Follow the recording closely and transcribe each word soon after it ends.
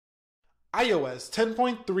iOS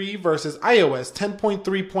 10.3 versus iOS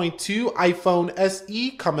 10.3.2 iPhone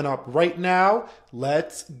SE coming up right now.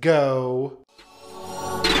 Let's go.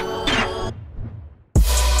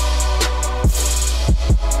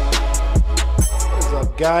 What's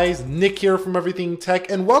up, guys? Nick here from Everything Tech,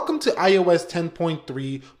 and welcome to iOS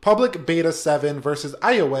 10.3 Public Beta 7 versus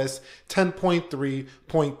iOS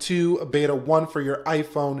 10.3.2 Beta 1 for your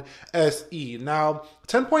iPhone SE. Now,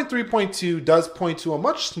 10.3.2 does point to a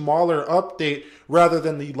much smaller update rather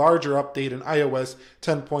than the larger update in iOS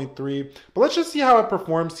 10.3. But let's just see how it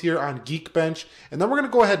performs here on Geekbench, and then we're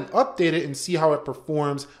going to go ahead and update it and see how it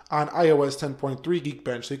performs on iOS 10.3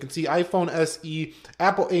 Geekbench. So you can see iPhone SE,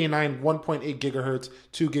 Apple A9, 1.8 gigahertz,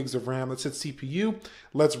 2 gigs of RAM. Let's hit CPU.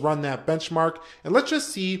 Let's run that benchmark, and let's just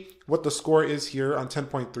see what the score is here on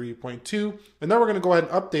 10.3.2. And then we're going to go ahead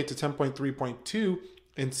and update to 10.3.2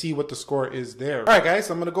 and see what the score is there. All right, guys,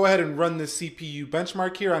 so I'm going to go ahead and run this CPU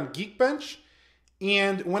benchmark here on Geekbench.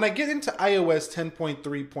 And when I get into iOS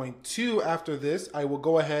 10.3.2 after this, I will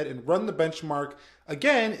go ahead and run the benchmark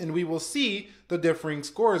again, and we will see the differing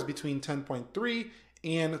scores between 10.3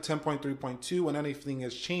 and 10.3.2 when anything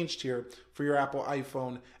has changed here for your Apple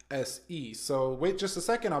iPhone SE. So wait just a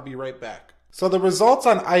second, I'll be right back. So the results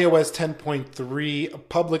on iOS 10.3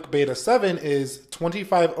 Public Beta 7 is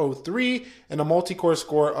 2503 and a multi-core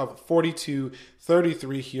score of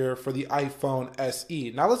 4233 here for the iPhone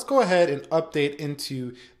SE. Now let's go ahead and update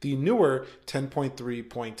into the newer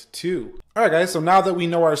 10.3.2. All right, guys, so now that we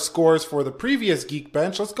know our scores for the previous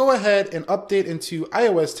Geekbench, let's go ahead and update into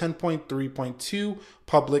iOS 10.3.2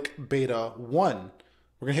 Public Beta 1.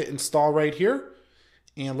 We're gonna hit install right here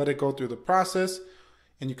and let it go through the process.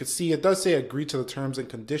 And you can see it does say agree to the terms and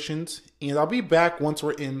conditions. And I'll be back once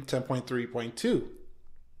we're in 10.3.2.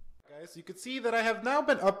 Guys, you can see that I have now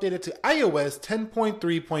been updated to iOS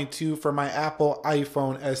 10.3.2 for my Apple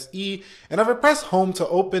iPhone SE. And if I press home to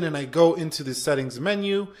open and I go into the settings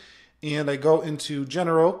menu and I go into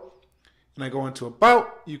general and I go into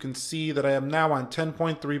about, you can see that I am now on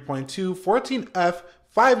 10.3.2 14F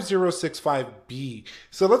 5065B.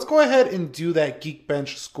 So let's go ahead and do that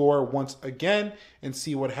Geekbench score once again and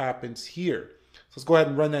see what happens here. So let's go ahead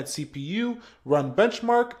and run that CPU, run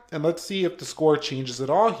benchmark, and let's see if the score changes at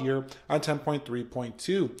all here on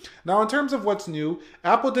 10.3.2. Now in terms of what's new,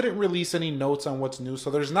 Apple didn't release any notes on what's new,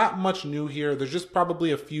 so there's not much new here. There's just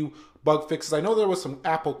probably a few bug fixes. I know there was some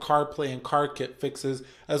Apple CarPlay and CarKit fixes,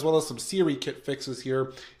 as well as some Siri kit fixes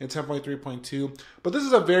here in 10.3.2. But this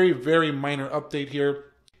is a very, very minor update here.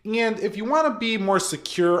 And if you want to be more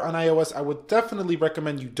secure on iOS, I would definitely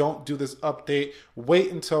recommend you don't do this update.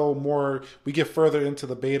 Wait until we get further into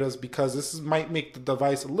the betas, because this might make the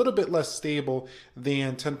device a little bit less stable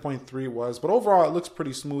than 10.3 was. But overall, it looks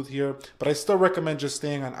pretty smooth here. But I still recommend just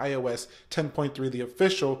staying on iOS 10.3, the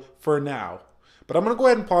official, for now. But I'm going to go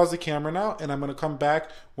ahead and pause the camera now, and I'm going to come back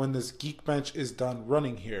when this Geekbench is done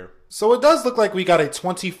running here. So it does look like we got a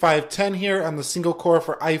 2510 here on the single core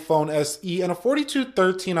for iPhone SE and a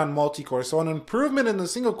 4213 on multi-core. So an improvement in the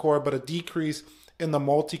single core, but a decrease in the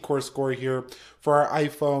multi-core score here for our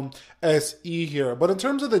iPhone SE here. But in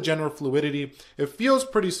terms of the general fluidity, it feels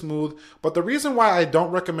pretty smooth. But the reason why I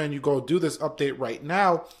don't recommend you go do this update right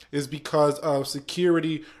now is because of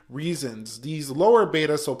security reasons. These lower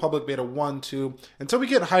betas, so public beta 1, 2, until we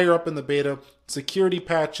get higher up in the beta, security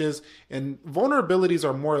patches and vulnerabilities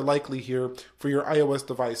are more likely here for your iOS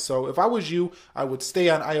device. So if I was you, I would stay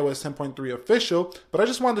on iOS 10.3 official, but I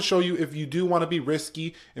just wanted to show you, if you do want to be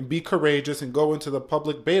risky and be courageous and go into the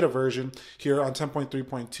public beta version here on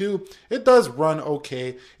 10.3.2, it does run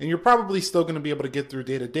okay, and you're probably still going to be able to get through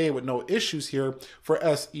day to day with no issues here for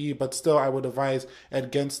SE, but still I would advise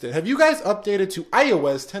against it. Have you guys updated to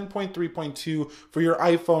iOS 10.3.2 for your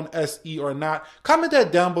iPhone SE or not? Comment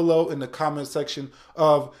that down below in the comment section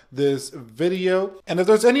of this video. And if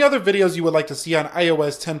there's any other videos you would like to see on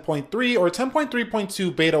iOS 10.3 or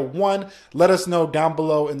 10.3.2 beta 1, let us know down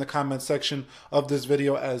below in the comment section of this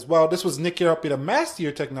video as well. This was Nick here, helping to master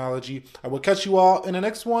your technology. I will catch you all in the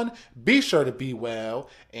next one. Be sure to be well,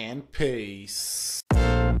 and peace.